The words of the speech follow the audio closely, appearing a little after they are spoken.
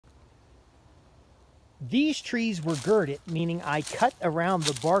These trees were girded, meaning I cut around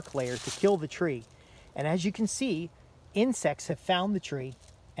the bark layer to kill the tree. And as you can see, insects have found the tree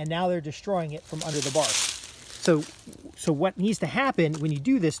and now they're destroying it from under the bark. So what needs to happen when you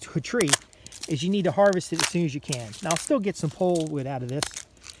do this to a tree is you need to harvest it as soon as you can. Now I'll still get some pole wood out of this,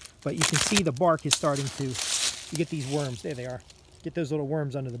 but you can see the bark is starting to, you get these worms, there they are. Get those little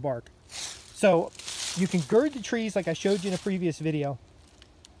worms under the bark. So you can gird the trees like I showed you in a previous video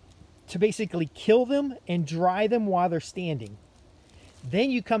to basically kill them and dry them while they're standing.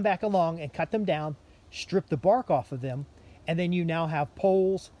 Then you come back along and cut them down, strip the bark off of them, and then you now have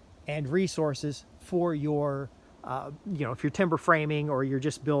poles and resources for your, if you're timber framing or you're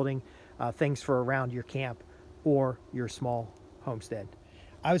just building things for around your camp or your small homestead.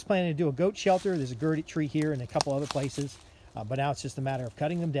 I was planning to do a goat shelter. There's a girded tree here and a couple other places, but now it's just a matter of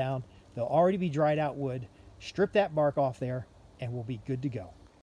cutting them down. They'll already be dried out wood. Strip that bark off there and we'll be good to go.